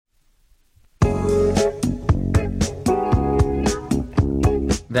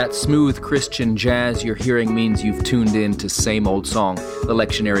That smooth Christian jazz you're hearing means you've tuned in to Same Old Song, the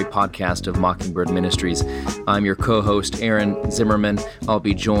lectionary podcast of Mockingbird Ministries. I'm your co-host, Aaron Zimmerman. I'll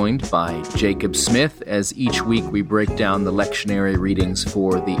be joined by Jacob Smith as each week we break down the lectionary readings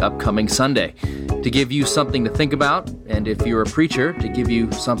for the upcoming Sunday to give you something to think about, and if you're a preacher, to give you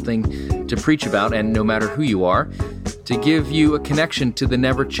something to preach about, and no matter who you are, to give you a connection to the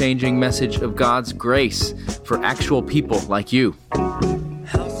never-changing message of God's grace for actual people like you.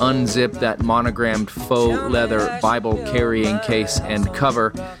 Unzip that monogrammed faux leather Bible-carrying case and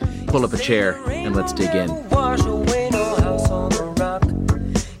cover, pull up a chair, and let's dig in.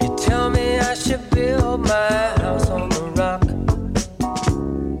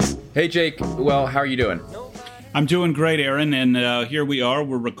 Hey, Jake. Well, how are you doing? I'm doing great, Aaron, and here we are.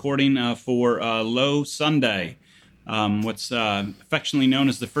 We're recording for Low Sunday, what's affectionately known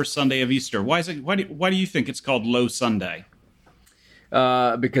as the first Sunday of Easter. Why do you think it's called Low Sunday?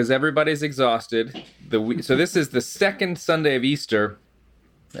 Because everybody's exhausted. So this is the second Sunday of Easter.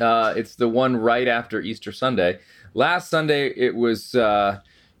 It's the one right after Easter Sunday. Last Sunday, it was,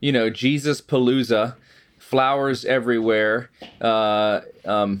 Jesus Palooza, flowers everywhere,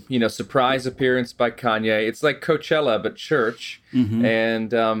 surprise appearance by Kanye. It's like Coachella, but church. Mm-hmm.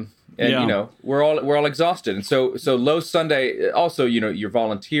 And we're all exhausted. And so Low Sunday, also, your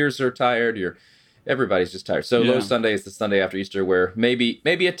volunteers are tired, everybody's just tired. So Low Sunday is the Sunday after Easter where maybe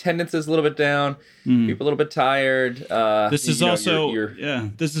attendance is a little bit down, people a little bit tired. This is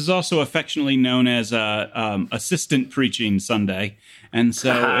also affectionately known as assistant preaching Sunday. And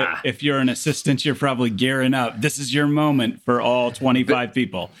so if you're an assistant, you're probably gearing up. This is your moment for all 25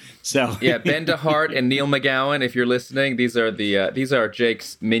 people. So Ben DeHart and Neil McGowan, if you're listening, these are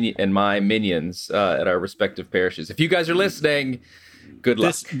Jake's and my minions at our respective parishes. If you guys are listening, good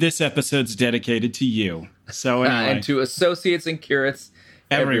luck. This episode's dedicated to you. So anyway. And to associates and curates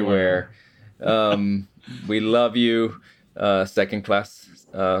everywhere. We love you, second-class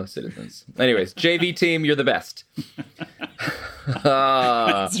citizens. Anyways, JV team, you're the best.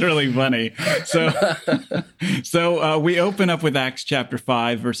 That's really funny. So we open up with Acts chapter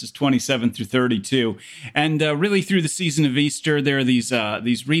 5, verses 27 through 32. And really through the season of Easter, there are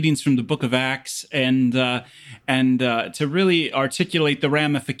these readings from the book of Acts and to really articulate the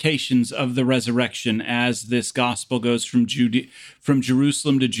ramifications of the resurrection as this gospel goes from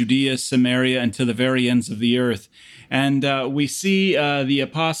Jerusalem to Judea, Samaria, and to the very ends of the earth. And we see the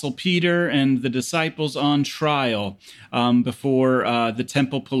Apostle Peter and the disciples on trial before the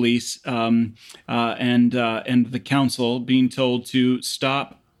temple police and the council being told to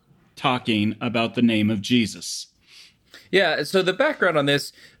stop talking about the name of Jesus. Yeah, so the background on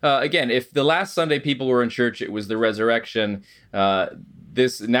this, again, if the last Sunday people were in church, it was the resurrection. Now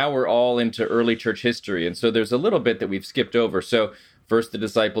we're all into early church history, and so there's a little bit that we've skipped over. So first, the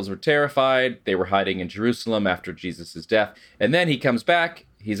disciples were terrified. They were hiding in Jerusalem after Jesus' death. And then he comes back.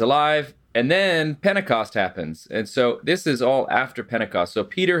 He's alive. And then Pentecost happens. And so this is all after Pentecost. So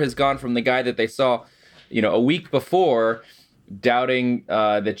Peter has gone from the guy that they saw, a week before, doubting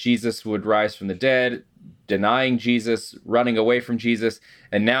that Jesus would rise from the dead, denying Jesus, running away from Jesus.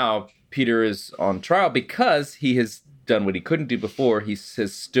 And now Peter is on trial because he has done what he couldn't do before. He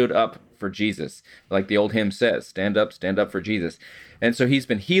has stood up for Jesus. Like the old hymn says, stand up for Jesus. And so he's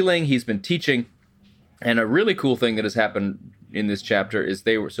been healing, he's been teaching, and a really cool thing that has happened in this chapter is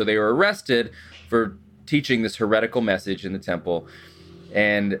they were arrested for teaching this heretical message in the temple,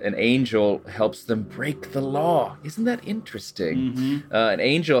 and an angel helps them break the law. Isn't that interesting? Mm-hmm. An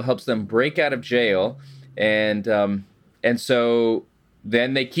angel helps them break out of jail, and so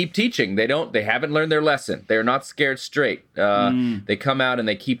then they keep teaching. They haven't learned their lesson. They're not scared straight. They come out and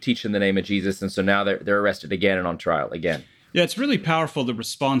they keep teaching the name of Jesus, and so now they're arrested again and on trial again. Yeah, it's really powerful, the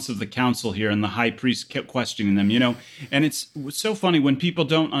response of the council here, and the high priest kept questioning them, And it's so funny when people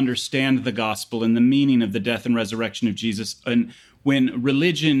don't understand the gospel and the meaning of the death and resurrection of Jesus. And when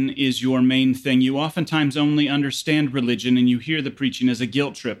religion is your main thing, you oftentimes only understand religion and you hear the preaching as a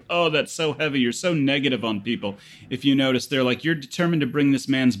guilt trip. Oh, that's so heavy. You're so negative on people. If you notice, they're like, you're determined to bring this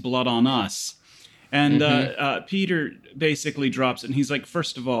man's blood on us. And Peter basically drops it, and he's like,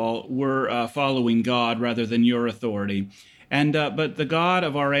 first of all, we're following God rather than your authority. And but the God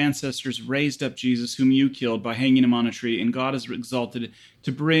of our ancestors raised up Jesus, whom you killed by hanging him on a tree, and God has exalted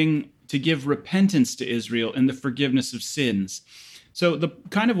to give repentance to Israel and the forgiveness of sins. So the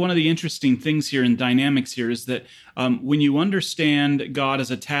kind of one of the interesting things here and dynamics here is that when you understand God as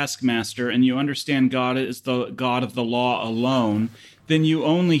a taskmaster and you understand God as the God of the law alone, then you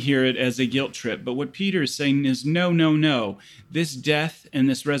only hear it as a guilt trip. But what Peter is saying is, no, no, no. This death and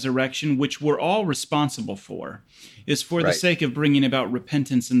this resurrection, which we're all responsible for, is for the sake of bringing about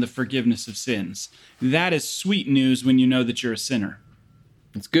repentance and the forgiveness of sins. That is sweet news when you know that you're a sinner.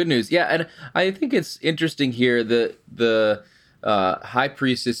 It's good news. Yeah, and I think it's interesting here that the high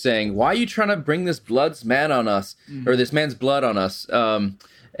priest is saying, why are you trying to bring this man on us, or this man's blood on us?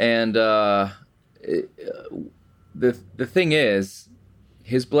 The thing is,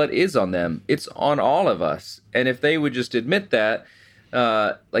 his blood is on them. It's on all of us. And if they would just admit that,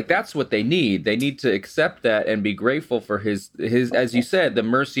 that's what they need. They need to accept that and be grateful for his, as you said, the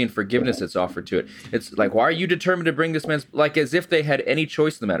mercy and forgiveness that's offered to it. It's like, why are you determined to bring this man's, like as if they had any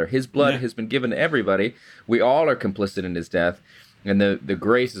choice in the matter. His blood has been given to everybody. We all are complicit in his death. And the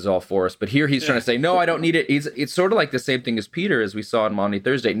grace is all for us. But here he's trying to say, no, I don't need it. It's sort of like the same thing as Peter, as we saw on Maundy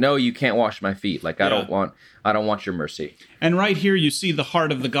Thursday. No, you can't wash my feet. Like, I don't want your mercy. And right here you see the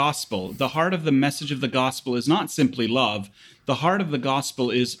heart of the gospel. The heart of the message of the gospel is not simply love. The heart of the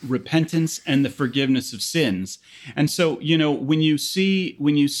gospel is repentance and the forgiveness of sins. And so, when you see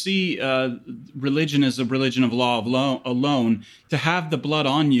religion as a religion of law alone, to have the blood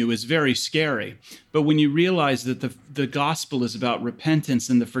on you is very scary. But when you realize that the gospel is about repentance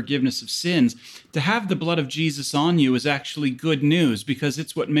and the forgiveness of sins, to have the blood of Jesus on you is actually good news, because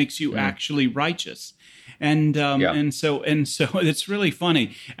it's what makes you actually righteous. And so it's really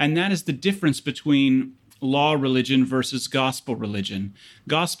funny. And that is the difference between law religion versus gospel religion.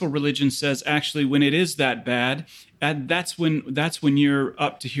 Gospel religion says, actually, when it is that bad, that's when you're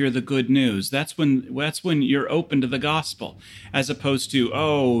up to hear the good news. That's when you're open to the gospel, as opposed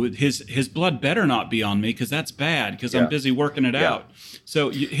to, his blood better not be on me, because that's bad, because I'm busy working it out. So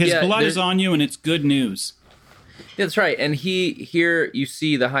his blood is on you, and it's good news. Yeah, that's right. And here you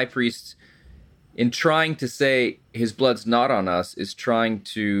see the high priest, in trying to say his blood's not on us, is trying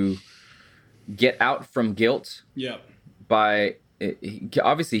to get out from guilt.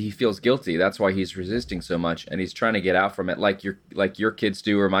 Obviously he feels guilty. That's why he's resisting so much, and he's trying to get out from it, like your kids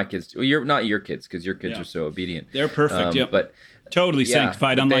do, or my kids do. Well, you're not your kids, because your kids are so obedient. They're perfect. But totally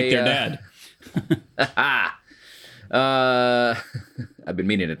sanctified, unlike their dad. I've been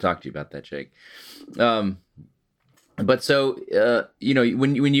meaning to talk to you about that, Jake. But so,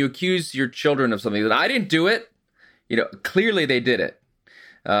 when you accuse your children of something that I didn't do it, clearly they did it.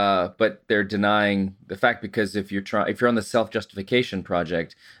 But they're denying the fact, because if you're on the self-justification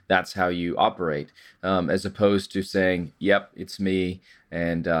project, that's how you operate, as opposed to saying, "Yep, it's me."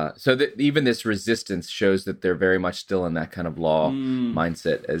 And so that even this resistance shows that they're very much still in that kind of law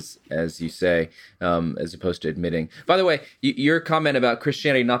mindset, as you say, as opposed to admitting. By the way, your comment about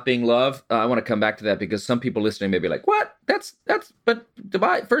Christianity not being love, I want to come back to that, because some people listening may be like, "What? But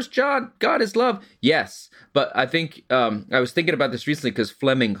First John, God is love." Yes, but I think I was thinking about this recently, because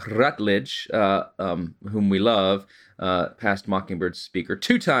Fleming Rutledge, whom we love, past Mockingbird speaker,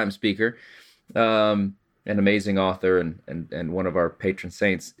 2-time speaker, an amazing author and one of our patron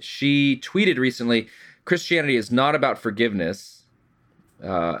saints, she tweeted recently, "Christianity is not about forgiveness."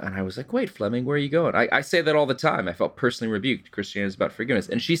 And I was like, wait, Fleming, where are you going? I say that all the time. I felt personally rebuked. Christianity is about forgiveness.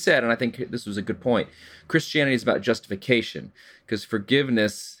 And she said, and I think this was a good point, Christianity is about justification, because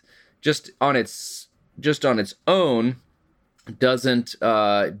forgiveness just on its own doesn't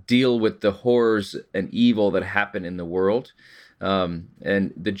deal with the horrors and evil that happen in the world. And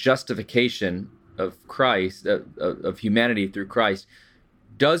the justification of Christ, of humanity through Christ,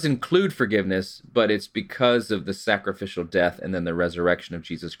 does include forgiveness, but it's because of the sacrificial death and then the resurrection of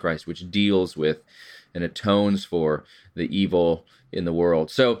Jesus Christ, which deals with and atones for the evil in the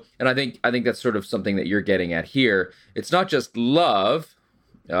world. So, and I think that's sort of something that you're getting at here. It's not just love,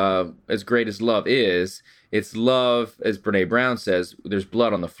 as great as love is. It's love, as Brene Brown says, there's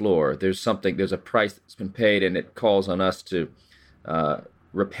blood on the floor. There's a price that's been paid, and it calls on us to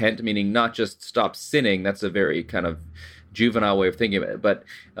repent, meaning not just stop sinning. That's a very kind of juvenile way of thinking of it, but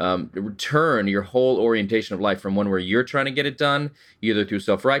return your whole orientation of life from one where you're trying to get it done, either through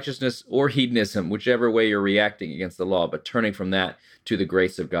self-righteousness or hedonism, whichever way you're reacting against the law, but turning from that to the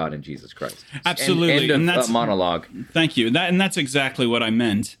grace of God in Jesus Christ. Absolutely. End of monologue. Thank you. And that's exactly what I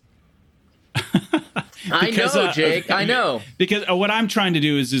meant. I know, Jake. I know. Because what I'm trying to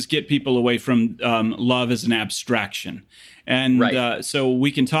do is get people away from love as an abstraction. And so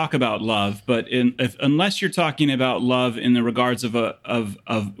we can talk about love, but unless you're talking about love in the regards of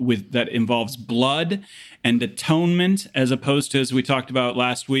that involves blood and atonement, as opposed to, as we talked about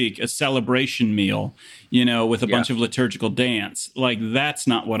last week, a celebration meal, with a bunch of liturgical dance, like that's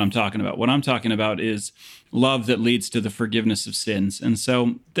not what I'm talking about. What I'm talking about is love that leads to the forgiveness of sins. And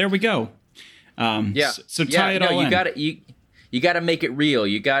so there we go. So tie it all in. you got to make it real.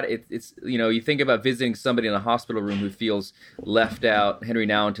 You got it's you think about visiting somebody in a hospital room who feels left out. Henry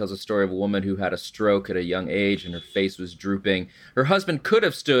Nouwen tells a story of a woman who had a stroke at a young age and her face was drooping. Her husband could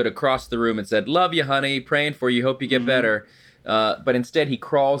have stood across the room and said, "Love you, honey, praying for you, hope you get better." But instead, he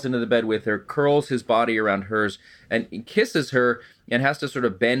crawls into the bed with her, curls his body around hers, and kisses her, and has to sort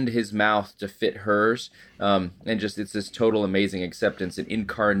of bend his mouth to fit hers. And just it's this total amazing acceptance and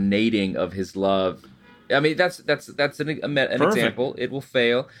incarnating of his love. I mean, that's an example. It will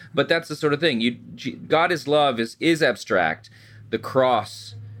fail, but that's the sort of thing. God is love is abstract. The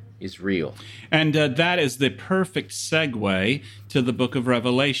cross is real. And that is the perfect segue to the book of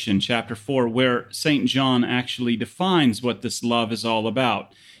Revelation, chapter 4, where St. John actually defines what this love is all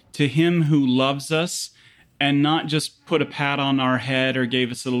about. To him who loves us and not just put a pat on our head or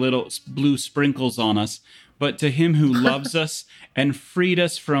gave us a little blue sprinkles on us, but to him who loves us and freed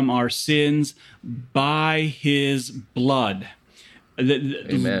us from our sins by his blood.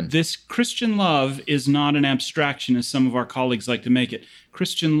 Amen. This Christian love is not an abstraction, as some of our colleagues like to make it.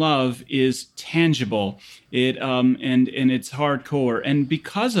 Christian love is tangible, and it's hardcore. And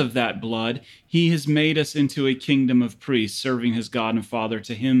because of that blood, he has made us into a kingdom of priests, serving his God and Father.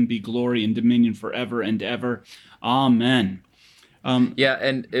 To him be glory and dominion forever and ever. Amen. Yeah,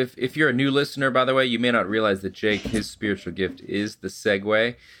 and if you're a new listener, by the way, you may not realize that Jake, his spiritual gift is the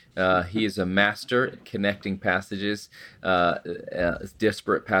segue. He is a master at connecting passages,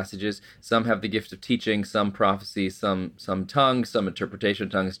 disparate passages. Some have the gift of teaching, some prophecy, some tongues, some interpretation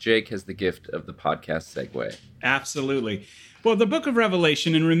of tongues. Jake has the gift of the podcast segue. Absolutely. Well, the book of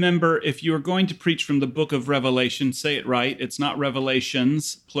Revelation, and remember, if you are going to preach from the book of Revelation, say it right. It's not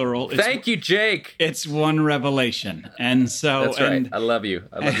revelations, plural. Thank you, Jake. It's one revelation. And so... That's right. I love you.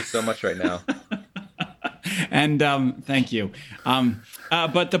 I love you so much right now. And thank you.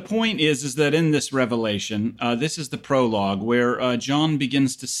 But the point is that in this revelation, this is the prologue where John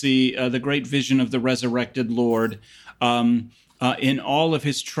begins to see the great vision of the resurrected Lord in all of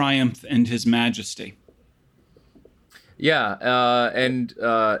his triumph and his majesty. Yeah, and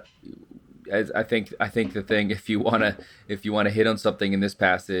I think the thing, if you want to hit on something in this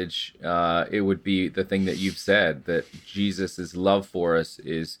passage, it would be the thing that you've said, that Jesus' love for us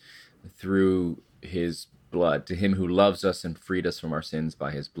is through his blood. To him who loves us and freed us from our sins by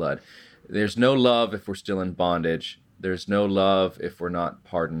his blood. There's no love if we're still in bondage. There's no love if we're not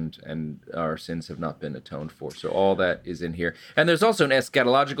pardoned and our sins have not been atoned for. So all that is in here. And there's also an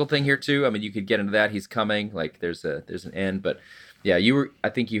eschatological thing here too. I mean, you could get into that. He's coming. Like there's an end. But yeah, I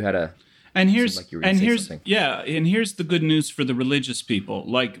think you had a... And here's the good news for the religious people,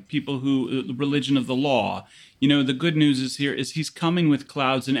 like people who the religion of the law. You know, the good news is he's coming with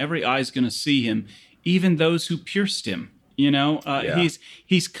clouds, and every eye is going to see him, even those who pierced him. You know,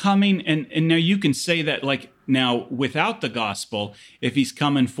 he's coming, and now you can say that like now without the gospel, if he's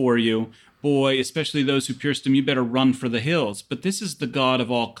coming for you, boy, especially those who pierced him, you better run for the hills. But this is the God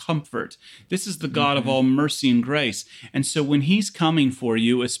of all comfort. This is the God of all mercy and grace. And so when he's coming for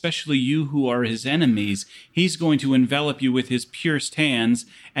you, especially you who are his enemies, he's going to envelop you with his pierced hands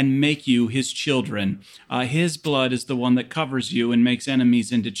and make you his children. His blood is the one that covers you and makes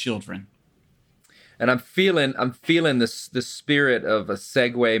enemies into children. And I'm feeling the spirit of a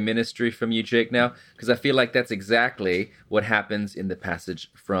segue ministry from you, Jake, now, because I feel like that's exactly what happens in the passage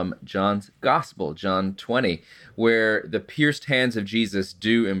from John's Gospel, John 20, where the pierced hands of Jesus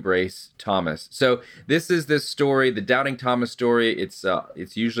do embrace Thomas. So this is this story, the Doubting Thomas story. It's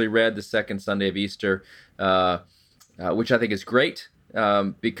usually read the second Sunday of Easter, which I think is great.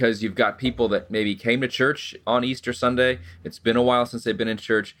 Because you've got people that maybe came to church on Easter Sunday. It's been a while since they've been in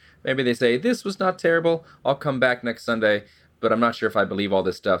church. Maybe they say, this was not terrible. I'll come back next Sunday, but I'm not sure if I believe all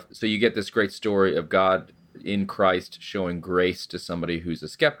this stuff. So you get this great story of God in Christ showing grace to somebody who's a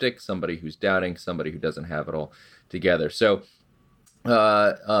skeptic, somebody who's doubting, somebody who doesn't have it all together. So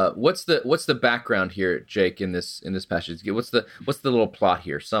what's the background here, Jake, in this passage? What's the little plot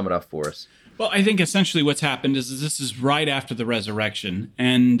here? Sum it up for us. Well, I think essentially what's happened is this is right after the resurrection,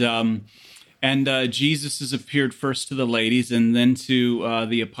 and Jesus has appeared first to the ladies and then to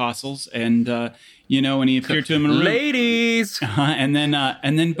the apostles, and and he appeared to them in a room. Ladies, and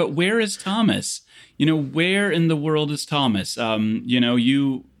then, but where is Thomas? Where in the world is Thomas? Some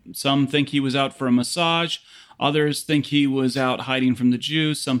think he was out for a massage. Others think he was out hiding from the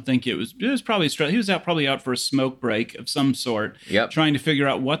Jews. Some think it was probably he was probably out for a smoke break of some sort, trying to figure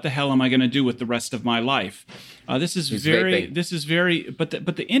out what the hell am I going to do with the rest of my life. But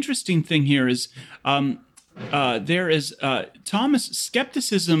the interesting thing here is there is Thomas.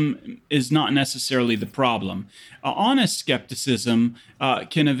 Skepticism is not necessarily the problem. Honest skepticism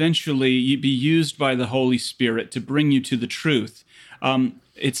can eventually be used by the Holy Spirit to bring you to the truth.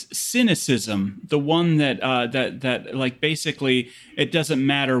 It's cynicism, the one that like basically it doesn't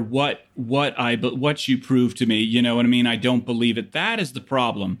matter what you prove to me. You know what I mean? I don't believe it. That is the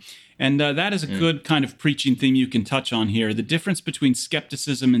problem. And that is a good kind of preaching theme you can touch on here. The difference between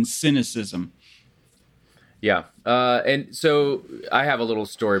skepticism and cynicism. Yeah. And so I have a little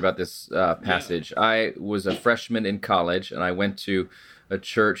story about this passage. Yeah. I was a freshman in college, and I went to a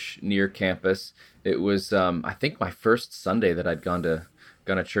church near campus. It was, I think, my first Sunday that I'd gone to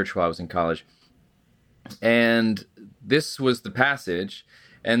church while I was in college. And this was the passage,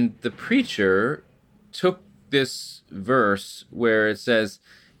 and the preacher took this verse where it says,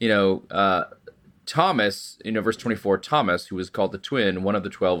 Thomas, verse 24, Thomas, who was called the twin, one of the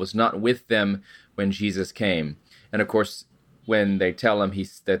 12, was not with them when Jesus came. And of course, when they tell him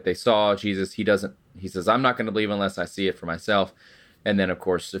that they saw Jesus, he says, I'm not going to believe unless I see it for myself. And then, of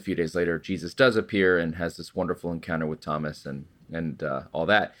course, a few days later, Jesus does appear and has this wonderful encounter with Thomas and all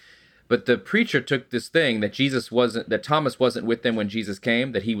that. But the preacher took this thing that Thomas wasn't with them when Jesus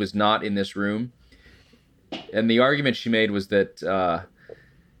came, that he was not in this room. And the argument she made was that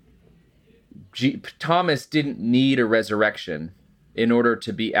Thomas didn't need a resurrection in order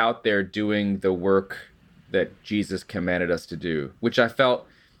to be out there doing the work that Jesus commanded us to do, which I felt,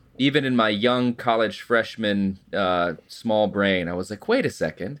 even in my young college freshman small brain, I was like, wait a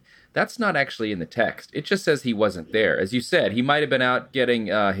second, that's not actually in the text. It just says he wasn't there. As you said, he might have been out getting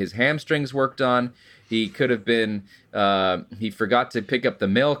his hamstrings worked on. He could have been, he forgot to pick up the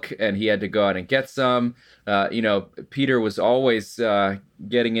milk and he had to go out and get some. Peter was always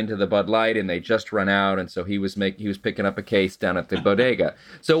getting into the Bud Light and they just run out. And so he was picking up a case down at the bodega.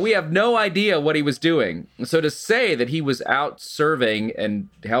 So we have no idea what he was doing. So to say that he was out serving and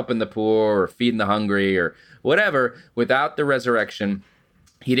helping the poor or feeding the hungry or whatever without the resurrection,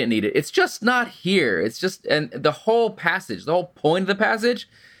 he didn't need it. It's just not here. It's just, and the whole passage, the whole point of the passage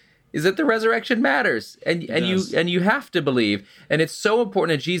is that the resurrection matters, and you have to believe. And it's so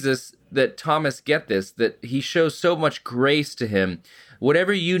important to Jesus that Thomas get this, that he shows so much grace to him.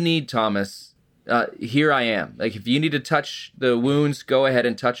 Whatever you need, Thomas, here I am. Like, if you need to touch the wounds, go ahead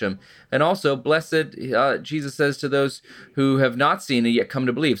and touch them. And also, blessed, Jesus says to those who have not seen and yet come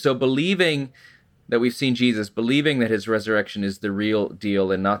to believe. So believing that we've seen Jesus, believing that his resurrection is the real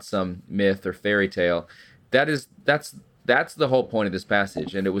deal and not some myth or fairy tale, that's the whole point of this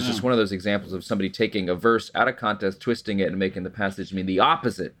passage. And it was just one of those examples of somebody taking a verse out of context, twisting it, and making the passage mean the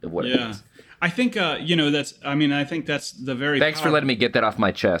opposite of what it means. I think, I think that's the very Thanks for letting me get that off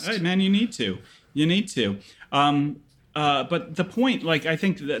my chest. Hey, man, you need to. But the point, I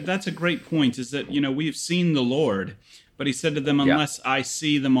think that's a great point, is that, we've seen the Lord. But he said to them, unless I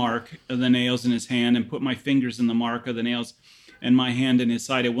see the mark of the nails in his hand and put my fingers in the mark of the nails and my hand in his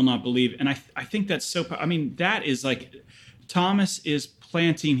side, I will not believe. And I think that's so, that is like, Thomas is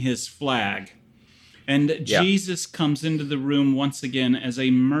planting his flag. And Jesus comes into the room once again as a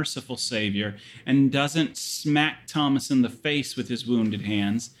merciful Savior and doesn't smack Thomas in the face with his wounded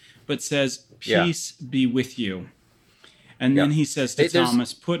hands, but says, peace be with you. And then he says to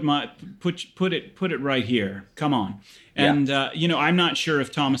Thomas, put it right here. Come on. And, I'm not sure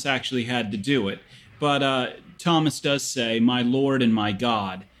if Thomas actually had to do it, but Thomas does say, my Lord and my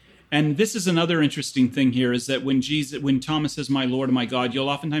God. And this is another interesting thing here, is that when Thomas says, my Lord and my God, you'll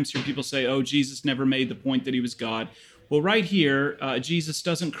oftentimes hear people say, oh, Jesus never made the point that he was God. Well, right here, Jesus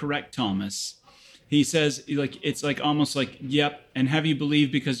doesn't correct Thomas. He says, it's almost like, yep, and have you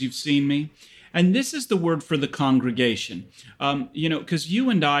believed because you've seen me? And this is the word for the congregation, because you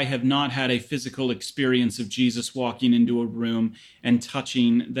and I have not had a physical experience of Jesus walking into a room and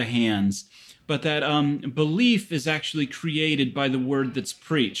touching the hands, but that belief is actually created by the word that's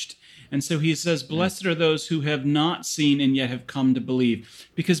preached. And so he says, blessed are those who have not seen and yet have come to believe,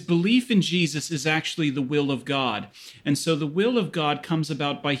 because belief in Jesus is actually the will of God. And so the will of God comes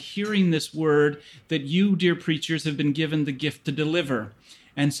about by hearing this word that you, dear preachers, have been given the gift to deliver.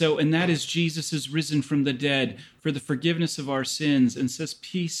 And that is Jesus is risen from the dead for the forgiveness of our sins, and says,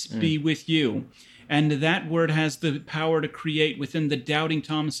 peace be with you. And that word has the power to create within the doubting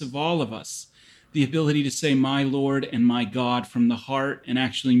Thomas of all of us the ability to say, my Lord and my God, from the heart and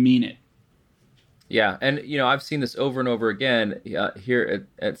actually mean it. Yeah, and I've seen this over and over again here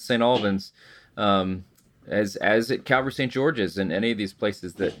at St. Albans, as at Calvary St. George's, and any of these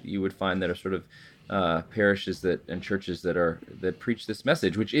places that you would find that are sort of parishes and churches that preach this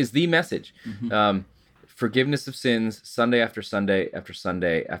message, which is the message. forgiveness of sins, Sunday after Sunday after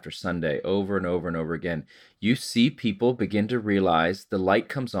Sunday after Sunday, over and over and over again, you see people begin to realize the light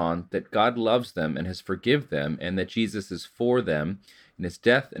comes on that God loves them and has forgiven them, and that Jesus is for them, and his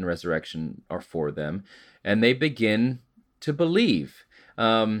death and resurrection are for them, and they begin to believe.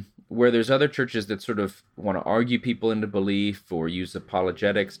 Where there's other churches that sort of want to argue people into belief or use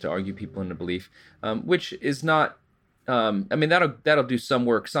apologetics to argue people into belief, which is not. I mean, that'll do some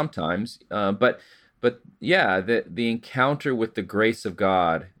work sometimes, but yeah, the encounter with the grace of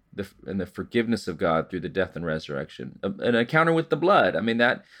God and the forgiveness of God through the death and resurrection, an encounter with the blood. I mean,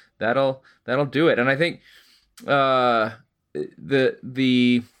 that'll do it. And I think the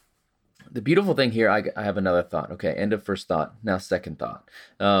beautiful thing here, I have another thought. Okay, end of first thought. Now second thought.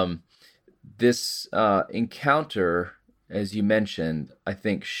 This encounter, as you mentioned, I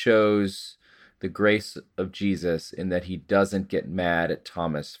think shows the grace of Jesus in that he doesn't get mad at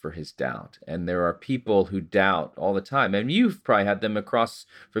Thomas for his doubt. And there are people who doubt all the time. And you've probably had them across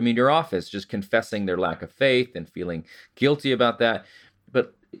from in your office just confessing their lack of faith and feeling guilty about that.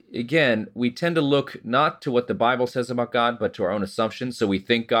 But again, we tend to look not to what the Bible says about God, but to our own assumptions. So we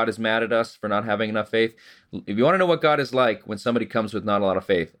think God is mad at us for not having enough faith. If you want to know what God is like when somebody comes with not a lot of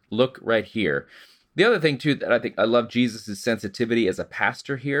faith, look right here. The other thing, too, that I think I love Jesus' sensitivity as a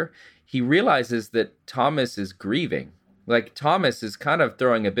pastor here, he realizes that Thomas is grieving. Like, Thomas is kind of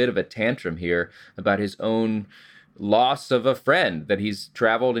throwing a bit of a tantrum here about his own loss of a friend that he's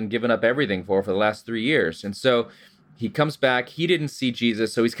traveled and given up everything for the last 3 years. And so he comes back. He didn't see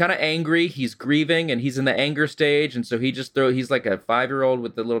Jesus, so he's kind of angry. He's grieving, and he's in the anger stage. And so he's like a 5-year-old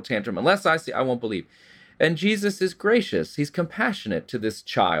with a little tantrum. Unless I see, I won't believe. And Jesus is gracious. He's compassionate to this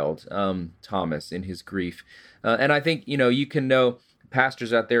child, Thomas, in his grief. And I think, you can know,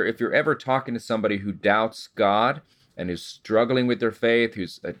 pastors out there, if you're ever talking to somebody who doubts God and who's struggling with their faith,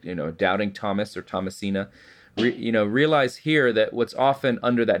 who's, doubting Thomas or Thomasina, realize here that what's often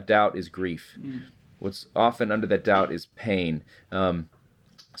under that doubt is grief. What's often under that doubt is pain,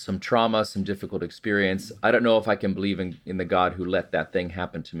 some trauma, some difficult experience. I don't know if I can believe in the God who let that thing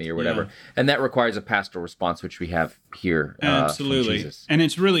happen to me or whatever. Yeah. And that requires a pastoral response, which we have here. Absolutely. And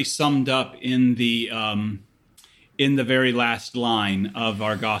it's really summed up in the very last line of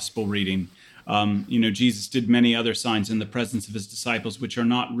our gospel reading. Jesus did many other signs in the presence of his disciples, which are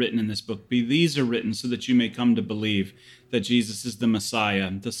not written in this book. These are written so that you may come to believe that Jesus is the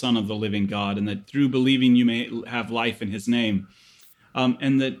Messiah, the Son of the living God, and that through believing you may have life in his name.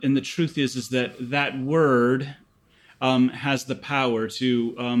 And the truth is that word has the power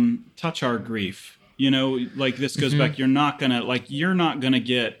to touch our grief. Like this goes back. You're not gonna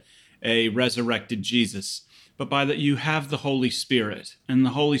get a resurrected Jesus, but by that you have the Holy Spirit, and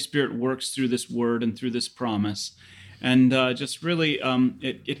the Holy Spirit works through this word and through this promise, and just really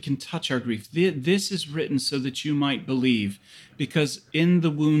it can touch our grief. This is written so that you might believe, because in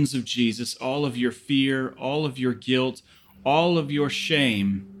the wounds of Jesus, all of your fear, all of your guilt, all of your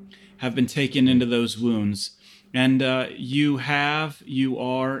shame have been taken into those wounds. And you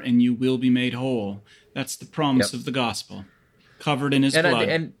are, and you will be made whole. That's the promise of the gospel, covered in his blood.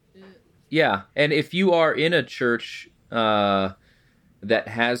 And if you are in a church that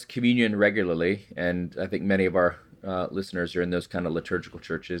has communion regularly, and I think many of our listeners are in those kind of liturgical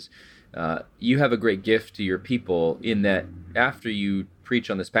churches, you have a great gift to your people in that after you preach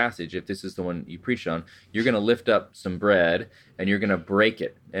on this passage, if this is the one you preach on, you're going to lift up some bread and you're going to break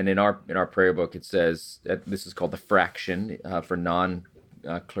it. And in our prayer book, it says that this is called the fraction for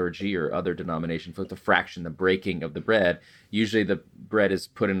non-clergy or other denomination folk. The fraction, the breaking of the bread. Usually the bread is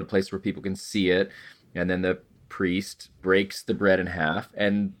put in a place where people can see it, and then the priest breaks the bread in half.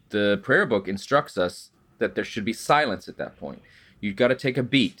 And the prayer book instructs us that there should be silence at that point. You've got to take a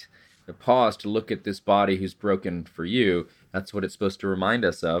beat, a pause to look at this body who's broken for you. That's what it's supposed to remind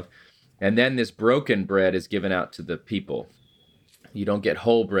us of. And then this broken bread is given out to the people. You don't get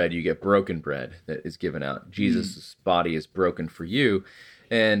whole bread, you get broken bread that is given out. Jesus' body is broken for you.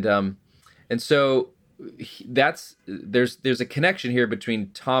 And so there's a connection here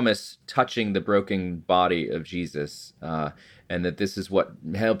between Thomas touching the broken body of Jesus, and that this is what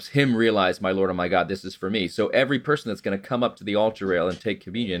helps him realize, my Lord and my God, this is for me. So every person that's going to come up to the altar rail and take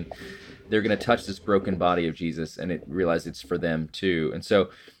communion, they're going to touch this broken body of Jesus and realize it's for them too. And so,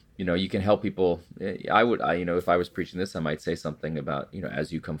 you can help people. If I was preaching this, I might say something about,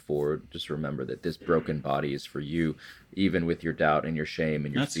 as you come forward, just remember that this broken body is for you, even with your doubt and your shame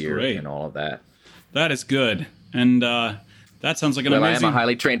and your fear and all of that. That is good. And that sounds like an amazing... I am a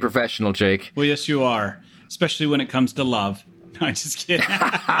highly trained professional, Jake. Well, yes, you are, especially when it comes to love. No, I'm just kidding.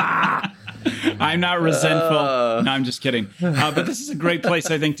 I'm not resentful. No, I'm just kidding. But this is a great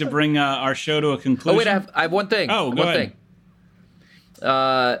place, I think, to bring our show to a conclusion. Oh, wait, I have one thing. Oh, go ahead.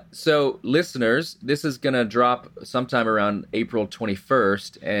 So, listeners, this is going to drop sometime around April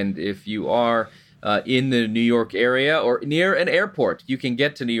 21st, and if you are in the New York area or near an airport, you can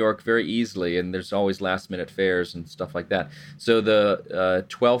get to New York very easily, and there's always last-minute fares and stuff like that. So the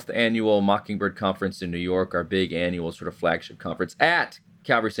 12th Annual Mockingbird Conference in New York, our big annual sort of flagship conference at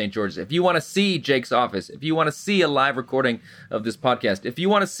Calvary St. George's. If you want to see Jake's office, if you want to see a live recording of this podcast, if you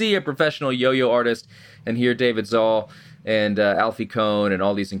want to see a professional yo-yo artist and hear David Zoll and Alfie Kohn and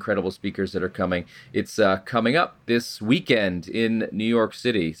all these incredible speakers that are coming, it's coming up this weekend in New York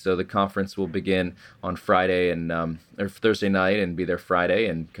City. So the conference will begin on Friday and or Thursday night and be there Friday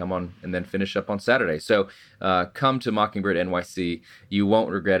and come on and then finish up on Saturday. So come to Mockingbird NYC. You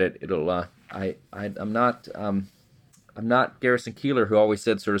won't regret it. It'll. I'm not Garrison Keillor, who always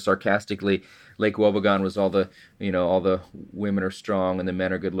said sort of sarcastically, Lake Wobegon was all the women are strong and the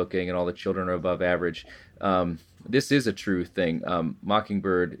men are good looking and all the children are above average. This is a true thing.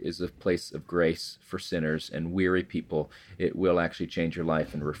 Mockingbird is a place of grace for sinners and weary people. It will actually change your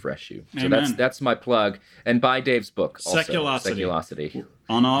life and refresh you. Amen. So that's my plug. And buy Dave's book also. Seculosity.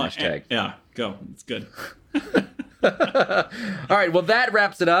 On all, hashtag. Yeah, go. It's good. All right, well, that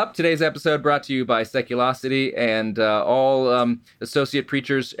wraps it up. Today's episode brought to you by Seculosity and all associate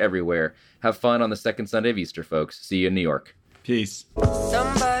preachers everywhere. Have fun on the second Sunday of Easter, folks. See you in New York. Peace.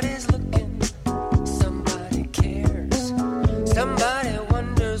 Somebody's looking, somebody cares, somebody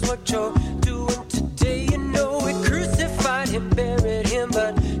wonders what you're doing today. You know we crucified him, buried him,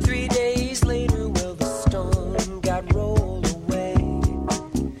 but 3 days later, well, the stone got rolled away.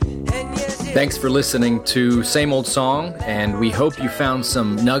 And yes, Thanks for listening to Same Old Song, and we hope you found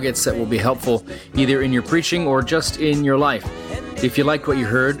some nuggets that will be helpful either in your preaching or just in your life. If you liked what you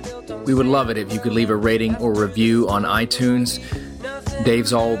heard, we would love it if you could leave a rating or review on iTunes. Dave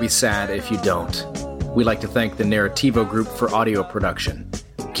Zoll will be sad if you don't. We'd like to thank the Narrativo Group for audio production.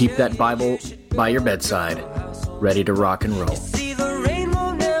 Keep that Bible by your bedside, ready to rock and roll.